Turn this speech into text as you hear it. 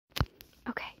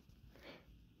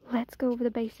let's go over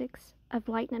the basics of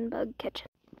lightning bug catching.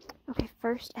 Okay,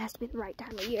 first it has to be the right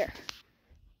time of year.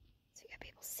 So you gotta be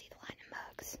able to see the lightning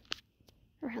bugs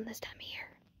around this time of year.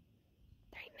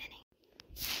 There ain't many.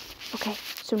 Okay,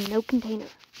 so no container.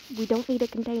 We don't need a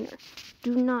container.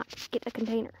 Do not get a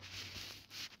container.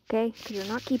 Okay, because you're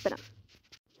not keeping them.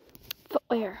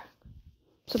 Footwear.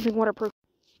 Something waterproof.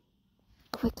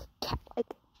 Quick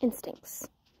cat-like instincts.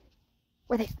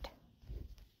 Where they at?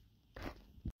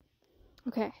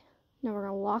 Okay, now we're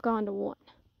gonna lock on to one.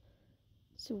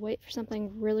 So wait for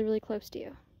something really, really close to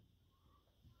you.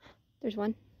 There's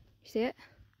one. You see it?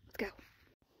 Let's go.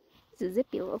 It's a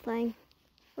zippy little thing.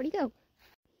 Where'd he go?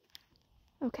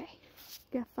 Okay,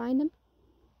 you gotta find him.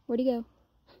 Where'd he go?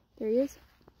 There he is.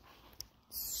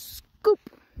 Scoop!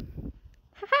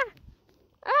 Haha!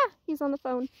 Ah! He's on the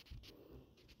phone.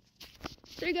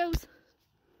 There he goes.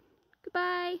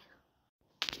 Goodbye.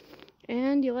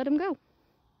 And you let him go.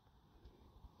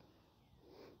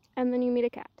 And then you meet a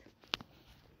cat.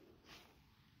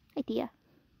 Idea.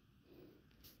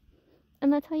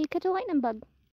 And that's how you catch a lightning bug.